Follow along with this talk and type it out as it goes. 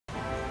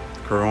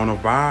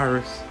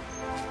coronavirus,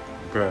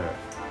 bruh.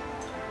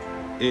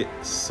 It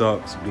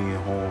sucks being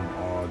home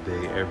all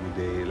day, every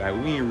day. Like,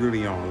 we ain't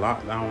really on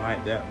lockdown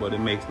like that, but it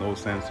makes no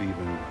sense to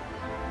even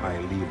like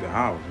leave the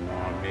house, you know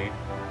what I mean?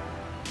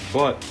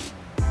 But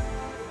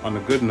on a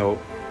good note,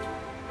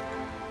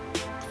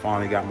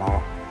 finally got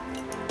my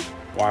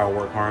wire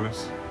work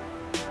harness.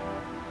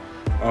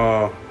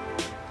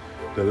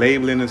 The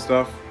labeling and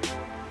stuff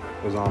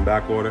was on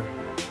back order,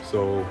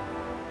 so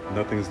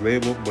nothing's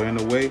labeled, but in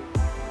a way,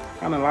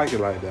 kind of like it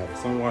like that.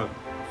 Somewhat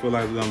feel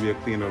like it's gonna be a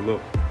cleaner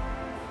look.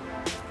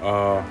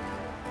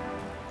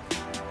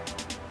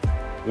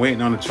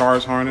 Waiting on the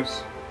charge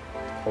harness.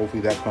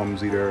 Hopefully that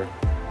comes either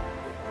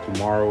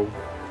tomorrow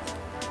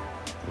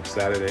or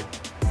Saturday.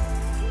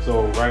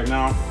 So right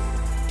now,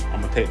 I'm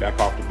gonna take back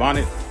off the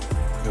bonnet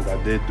because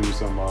I did do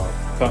some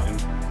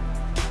cutting,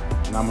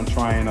 and I'm gonna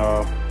try and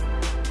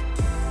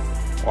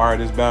wire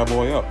this bad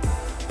boy up.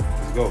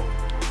 Let's go.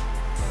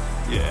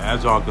 Yeah,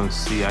 as y'all can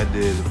see, I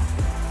did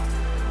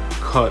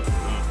cut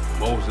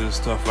most of this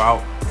stuff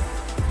out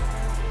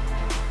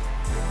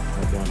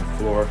right down the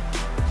floor,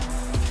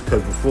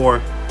 because before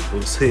it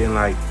was hitting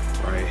like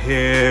right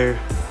here,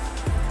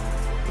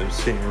 it was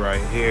hitting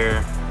right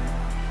here.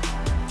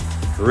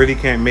 I really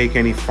can't make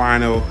any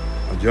final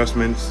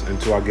adjustments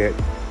until I get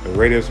the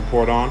radiator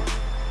support on,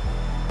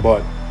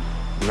 but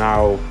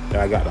now that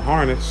I got the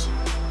harness,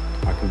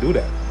 I can do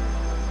that.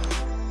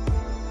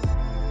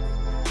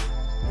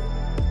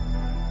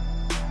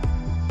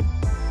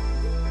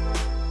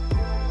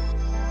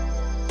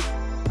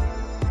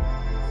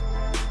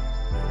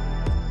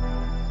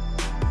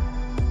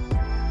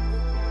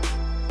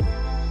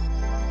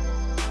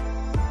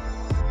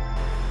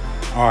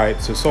 All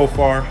right, so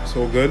far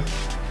so good.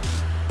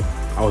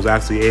 I was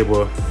actually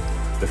able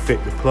to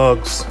fit the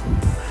plugs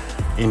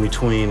in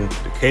between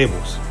the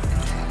cables.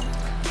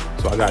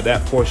 So I got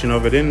that portion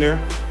of it in there.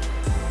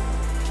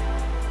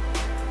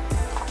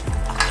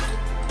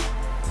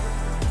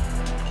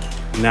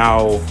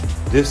 Now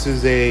this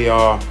is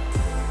a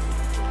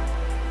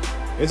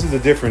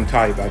different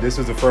type. This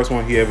is the first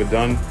one he ever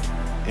done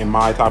in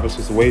my type of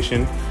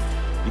situation,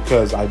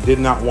 because I did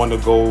not want to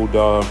go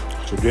the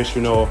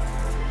traditional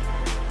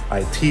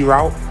like T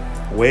route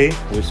way,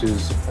 which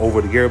is over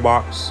the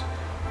gearbox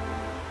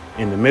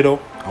in the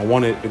middle. I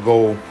wanted to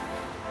go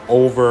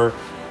over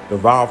the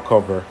valve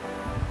cover,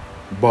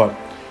 but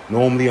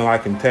normally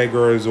like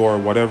Integras or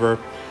whatever,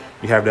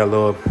 you have that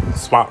little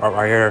spot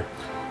right here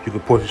you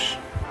could push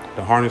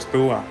the harness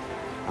through. I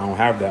don't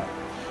have that,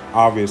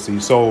 obviously.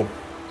 So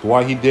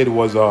what he did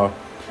was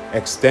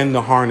extend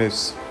the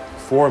harness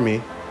for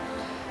me,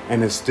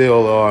 and it's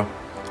still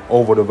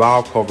over the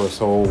valve cover.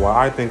 So what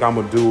I think I'm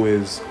gonna do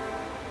is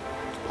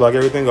plug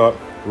everything up,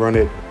 run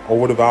it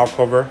over the valve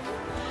cover,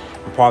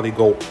 and probably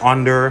go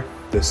under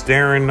the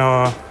steering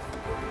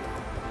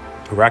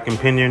rack and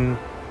pinion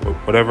or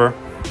whatever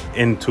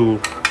into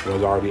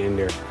what's already in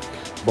there.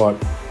 But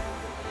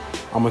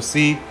I'm gonna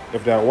see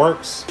if that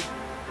works.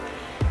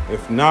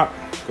 If not,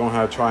 gonna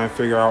have to try and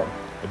figure out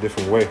a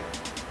different way.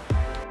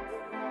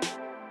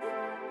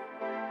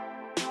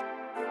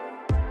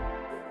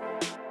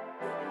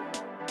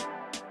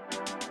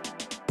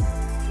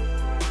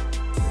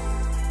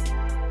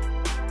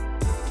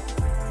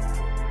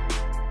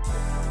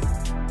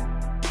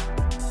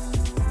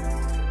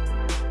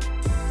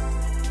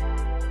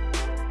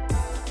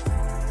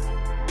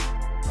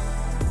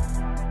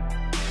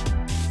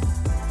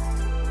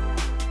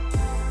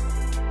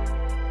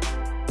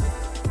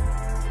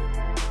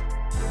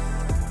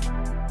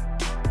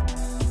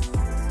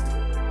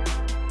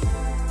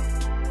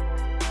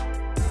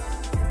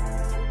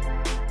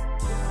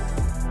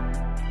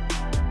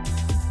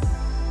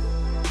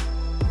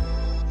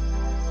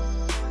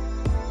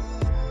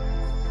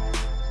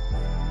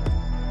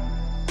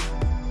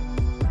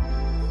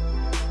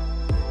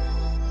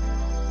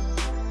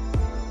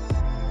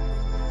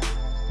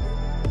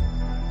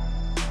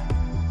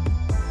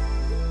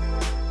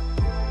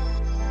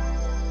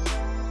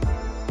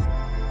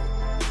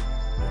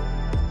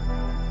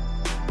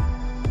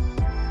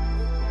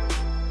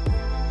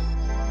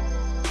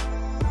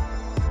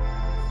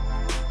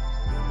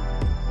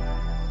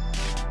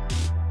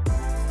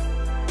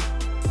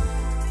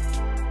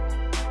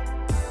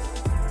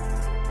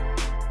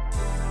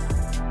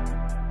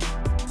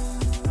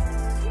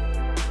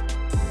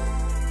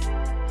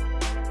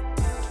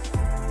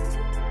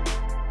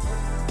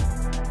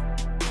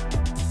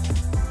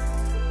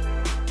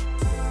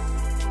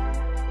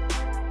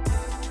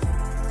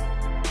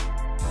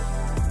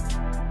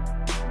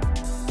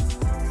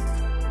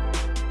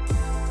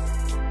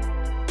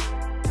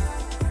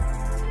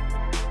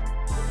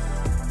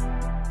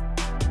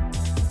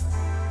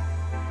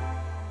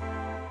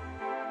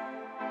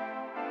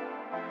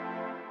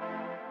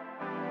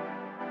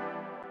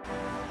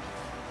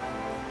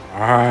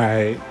 All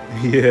right,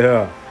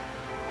 yeah,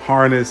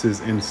 harness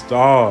is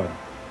installed.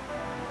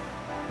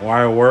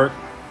 Wire work.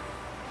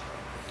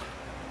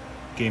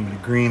 Gave me the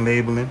green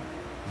labeling.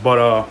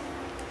 But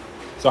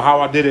so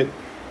how I did it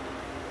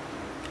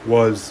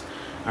was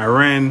I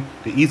ran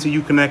the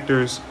ECU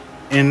connectors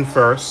in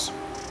first.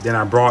 Then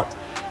I brought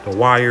the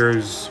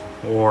wires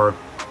or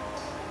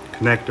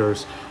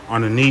connectors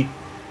underneath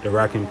the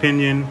rack and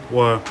pinion,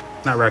 well,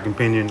 not rack and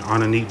pinion,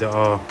 underneath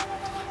the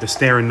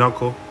steering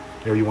knuckle,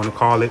 whatever you want to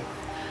call it.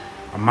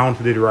 I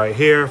mounted it right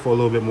here for a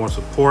little bit more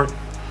support.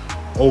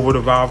 Over the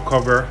valve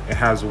cover, it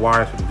has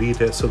wires for the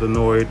VTEC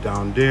solenoid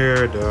down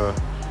there, the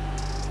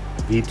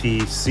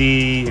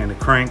VTC and the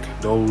crank,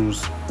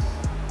 those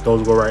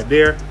go right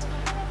there.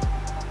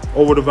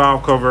 Over the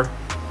valve cover,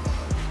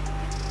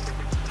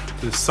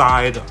 to the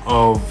side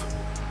of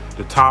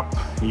the top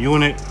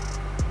unit,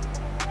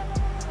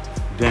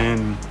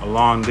 then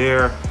along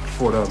there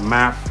for the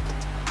map,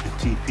 the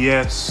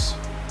TPS,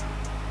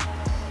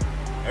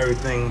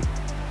 everything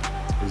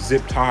is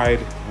zip tied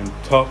and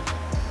tucked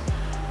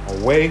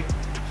away.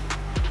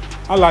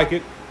 I like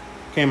it,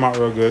 came out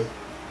real good.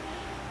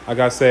 Like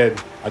I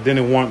said, I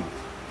didn't want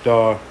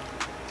the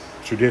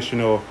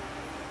traditional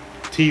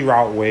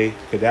T-route way,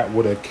 because that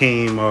would have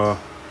came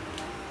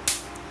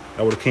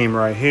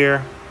right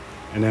here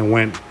and then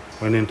went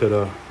into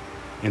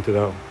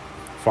the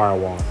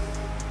firewall.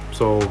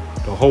 So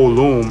the whole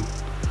loom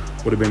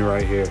would have been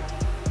right here.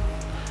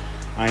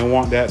 I didn't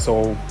want that,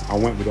 so I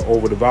went with the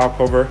over the valve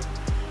cover.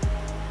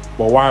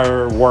 But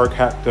wire work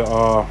had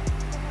to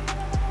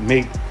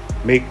make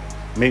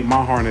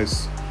my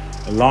harness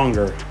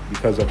longer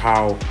because of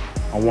how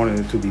I wanted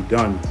it to be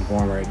done.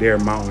 Going right there,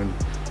 mounting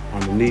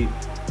underneath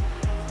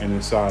and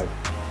inside.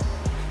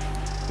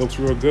 Looks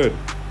real good.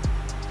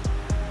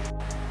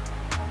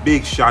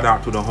 Big shout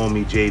out to the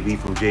homie JB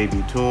from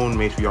JB Tune.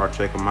 Make sure y'all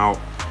check him out.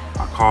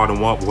 I called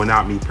him up, well,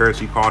 not me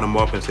personally, called him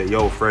up and said,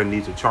 yo, Fred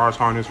needs a charge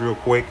harness real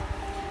quick.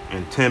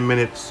 In 10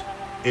 minutes,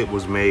 it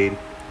was made.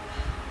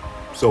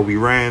 So we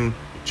ran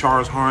the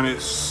charge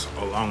harness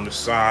along the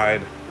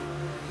side,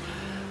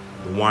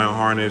 the wire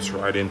harness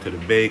right into the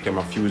bake, and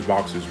my fuse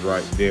box is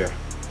right there.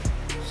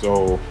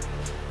 So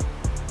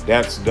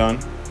that's done.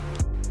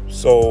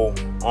 So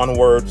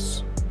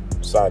onwards,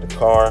 inside the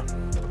car,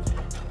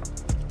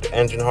 the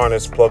engine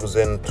harness plugs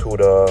into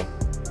the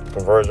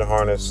conversion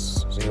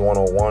harness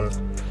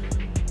Z101.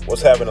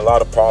 Was having a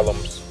lot of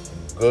problems.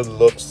 Good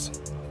looks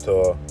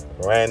to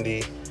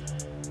Randy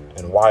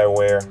and wire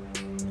wear,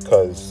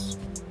 because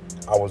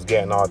I was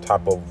getting all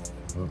type of,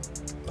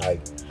 like,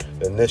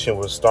 the ignition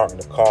was starting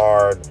the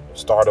car, the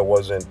starter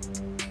wasn't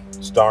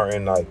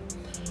starting, like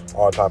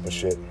all type of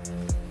shit.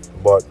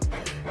 But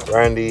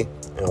Randy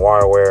and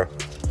wire wear,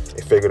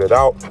 they figured it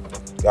out,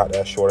 got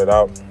that sorted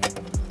out.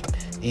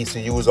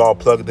 ECU is all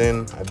plugged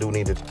in. I do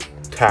need to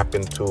tap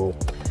into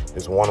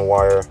this one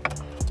wire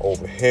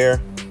over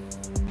here.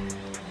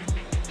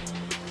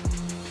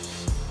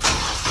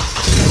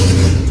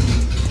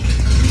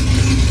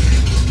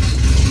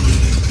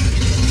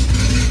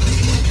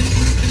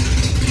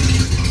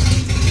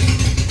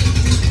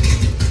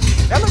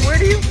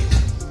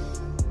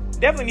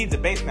 Definitely needs a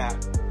base map,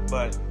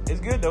 but it's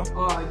good though.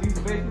 It needs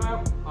a base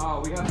map.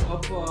 We have to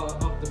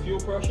up the fuel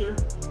pressure.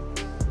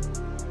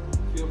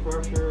 Fuel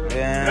pressure.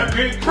 Yeah. That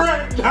big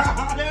crank,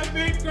 that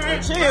big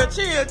crank.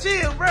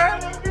 Chill, bro.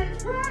 That big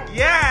crank.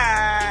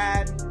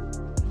 Yeah.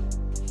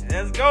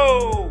 Let's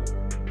go.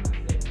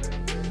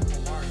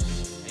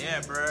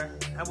 Yeah, bro.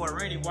 That boy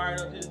Randy wired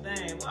up his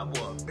thing. That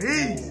boy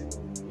beast.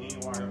 He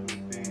ain't wired up his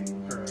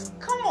thing, bro.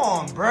 Come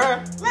on,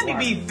 bro. Let me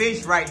be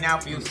fish right now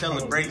for your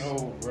celebration.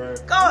 No, bro.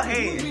 Go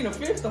ahead. You mean a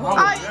fish the I whole would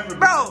time? never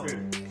Bro. be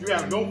fit. You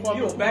have no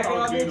fucking You back it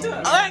off your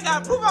time. I ain't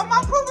got proof.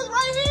 My proof is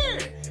right here.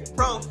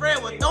 Bro,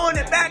 Fred was throwing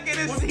it back in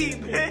his seat,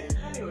 man.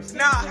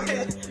 Nah,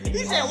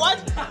 he said, watch.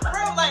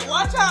 Bro, like,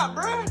 watch out,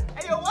 bro.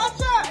 Hey, yo,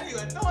 watch out. He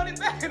was throwing it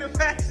back in the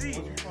back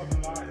seat.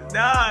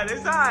 Nah,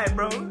 it's alright,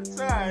 bro. It's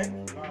alright.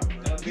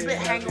 You been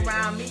hanging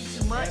around me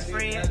too much,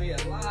 Fred.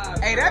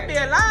 Hey, that be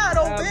a lie,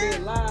 though,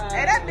 bitch.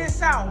 Hey, that bitch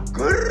sound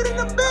good in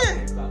the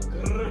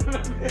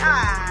bit.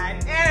 Ah,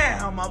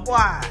 damn, my boy.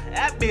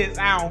 That bitch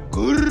sound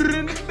good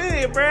in the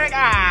bit, bro.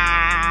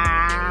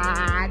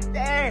 Ah,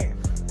 damn.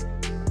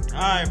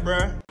 Alright,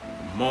 bro.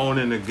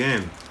 Morning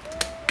again.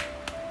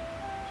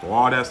 So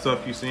all that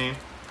stuff you seen,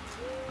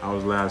 I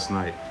was last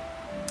night.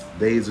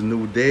 Day's a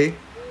new day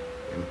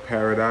in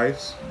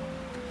paradise.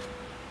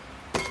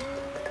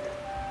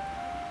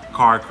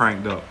 Car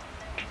cranked up.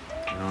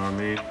 You know what I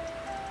mean?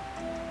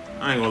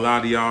 I ain't gonna lie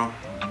to y'all,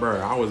 bro.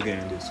 I was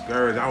getting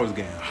discouraged. I was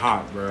getting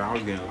hot, bro. I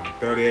was getting like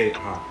 38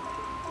 hot.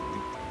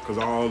 Cause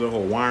all the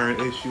whole wiring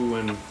issue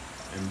and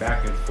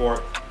back and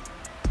forth.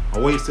 I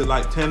wasted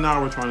like 10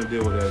 hours trying to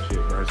deal with that shit,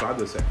 bro. So I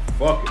just said,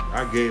 fuck it.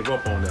 I gave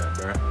up on that,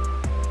 bro.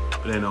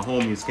 And then the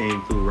homies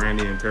came through,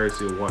 Randy and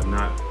Percy and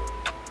whatnot.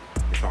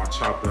 They started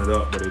chopping it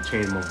up, but they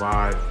changed my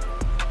vibe.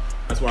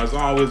 That's why it's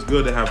always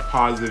good to have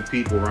positive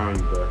people around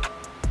you, bro.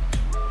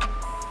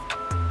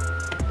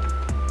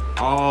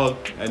 All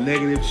that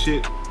negative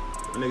shit, a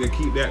nigga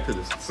keep that to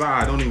the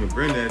side. Don't even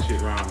bring that shit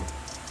around me.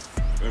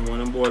 Remember when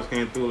them boys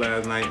came through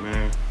last night,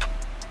 man?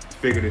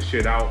 Figured this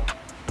shit out.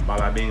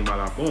 Bada bing,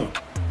 bada boom.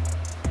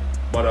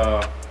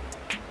 But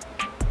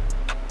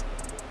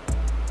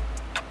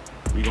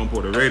we gonna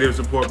put the radio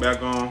support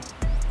back on.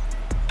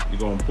 You're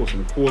gonna put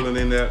some coolant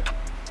in there.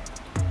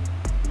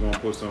 You're gonna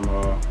put some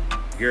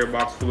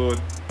gearbox fluid.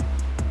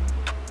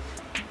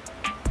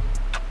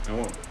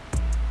 And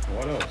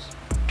what else?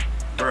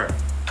 Bruh,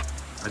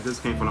 I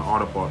just came from the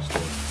auto parts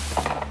store.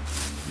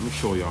 Let me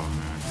show y'all,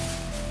 man.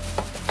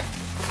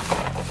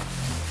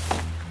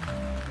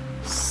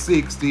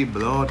 60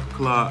 blood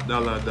clot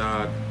dollar,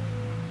 dog.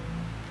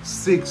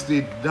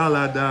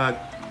 $60, dog.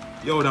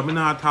 Yo, that me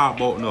not talk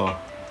about no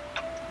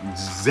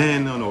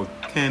Zen or no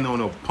 10 or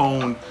no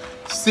pound.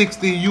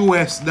 $60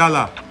 US.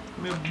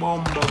 Me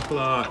bomber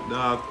clot,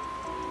 dog.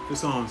 For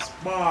some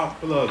spark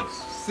plugs.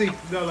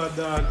 $6,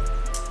 dog.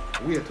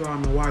 Wait till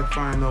my wife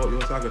find out, yo,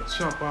 so I could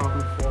chop off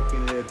my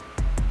fucking head.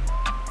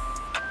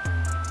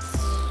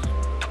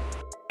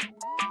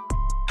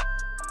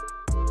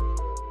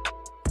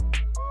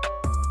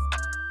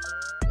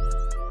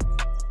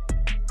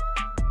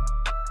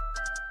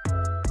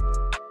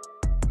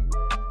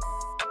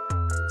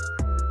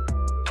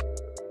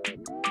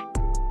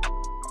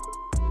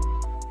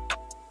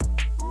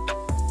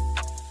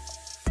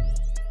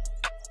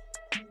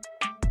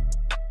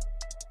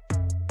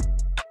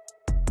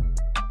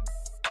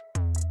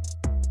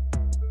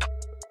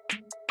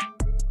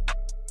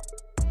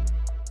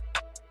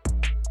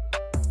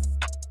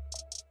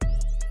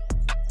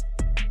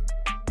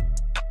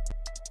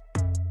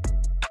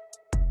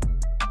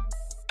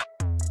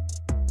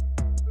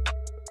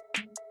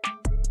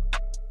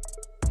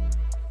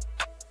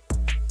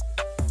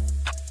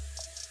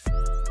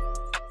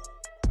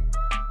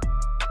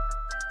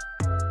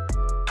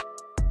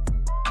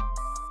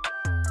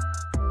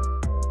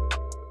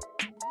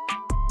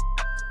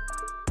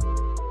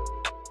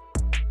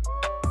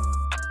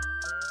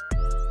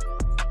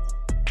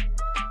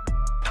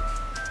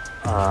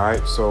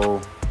 Alright, so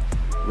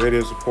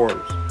radiator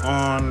supporters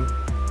on,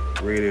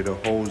 radiator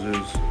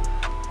hoses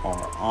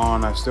are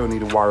on. I still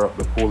need to wire up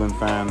the cooling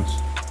fans,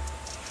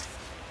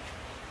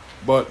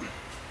 but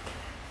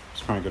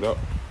let's crank it up.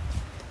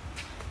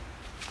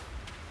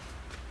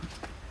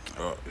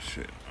 Oh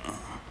shit.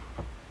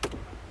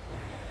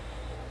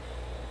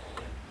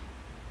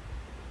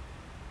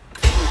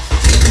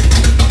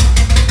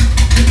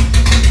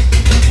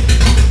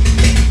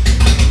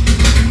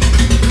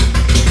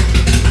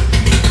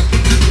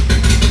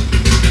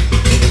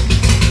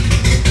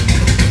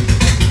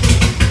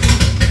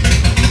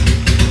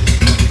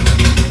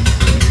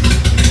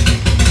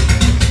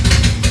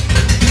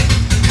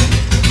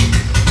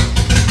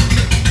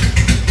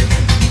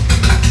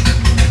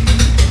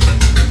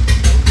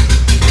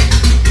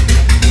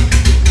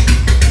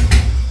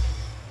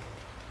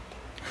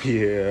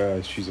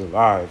 Yeah, she's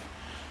alive.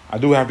 I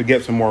do have to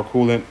get some more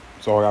coolant,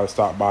 so I gotta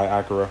stop by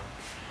Acura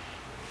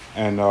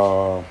and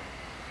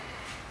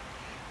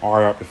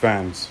wire up the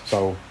fans.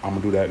 So I'm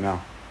gonna do that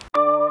now.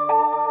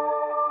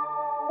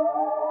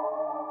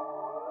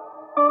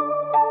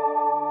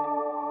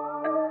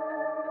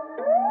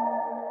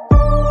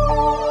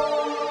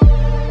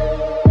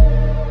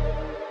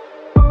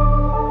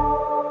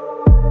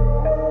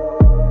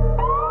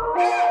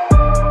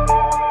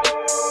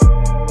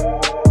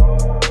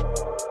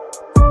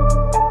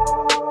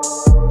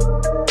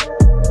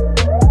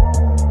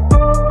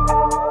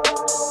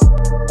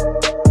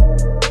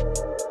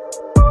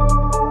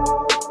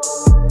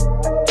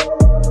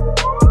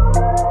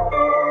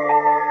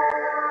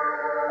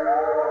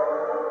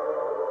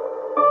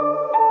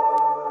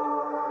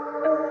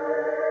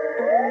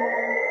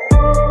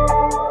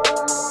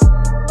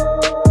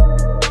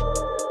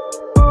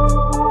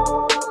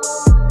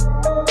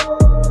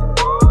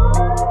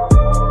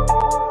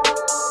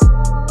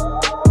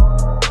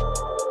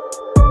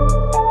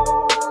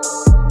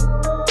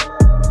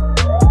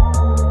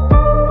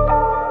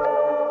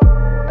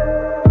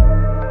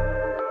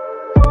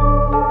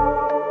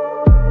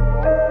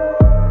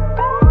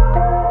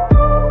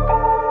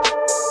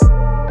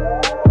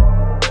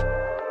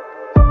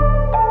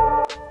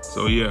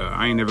 So yeah,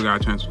 I ain't never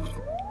got a chance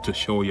to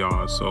show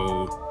y'all.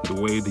 So the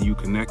way that you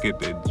connect it,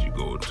 that you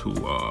go to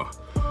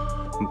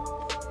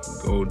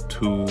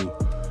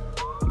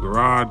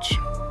garage, you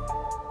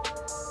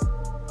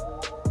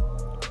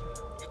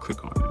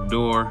click on the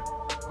door,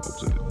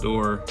 opens the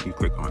door, you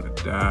click on the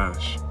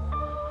dash,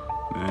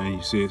 then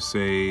you see it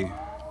say,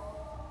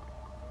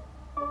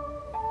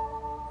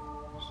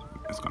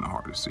 it's kind of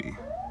hard to see.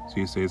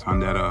 See it says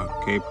Honda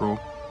K Pro,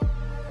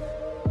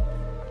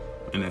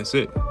 and that's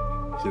it.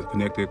 It's just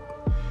connected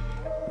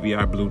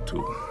via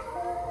Bluetooth.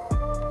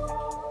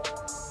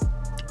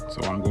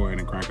 So I'm going to go ahead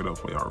and crank it up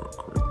for y'all real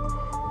quick.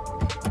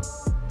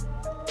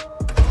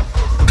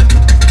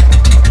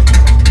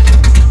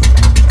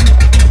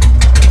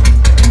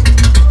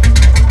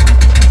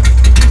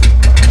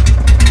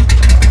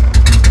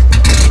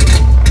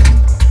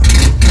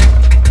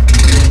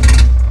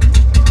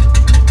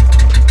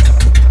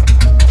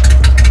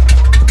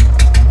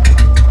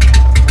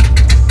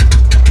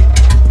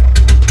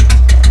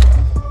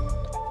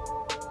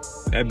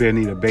 That bed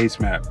need a base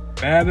map.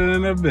 Better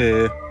than a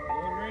bed.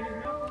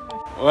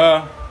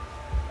 Well,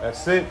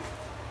 that's it.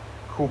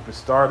 Coupe is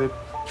started.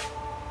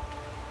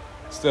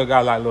 Still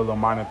got like little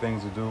minor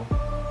things to do.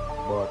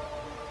 But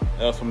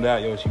else from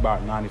that, yo, she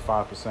about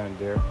 95%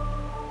 there.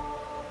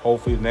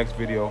 Hopefully the next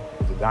video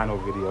is a dyno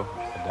video.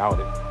 I doubt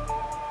it.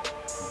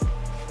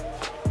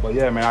 But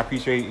yeah, man, I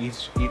appreciate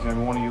each and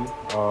every one of you.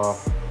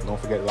 Don't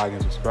forget to like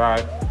and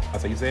subscribe.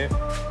 That's how you say it?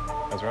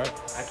 That's right.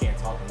 I can't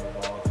talk to them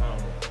all the time.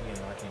 You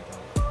know, I can't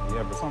talk.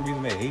 Yeah, but for some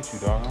reason they hate you,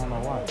 dog. I don't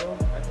know why. I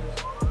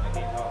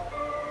can't talk.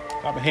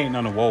 I've been hating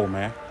on the wall,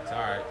 man. It's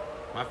alright.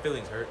 My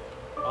feelings hurt.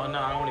 Oh no,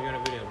 I don't want to be on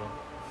a video, bro.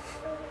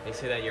 They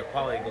say that your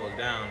quality goes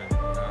down, and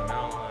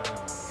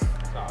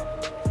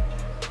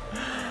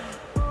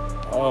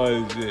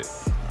oh shit.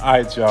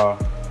 Alright, y'all.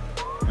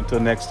 Until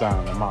next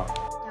time, I'm out.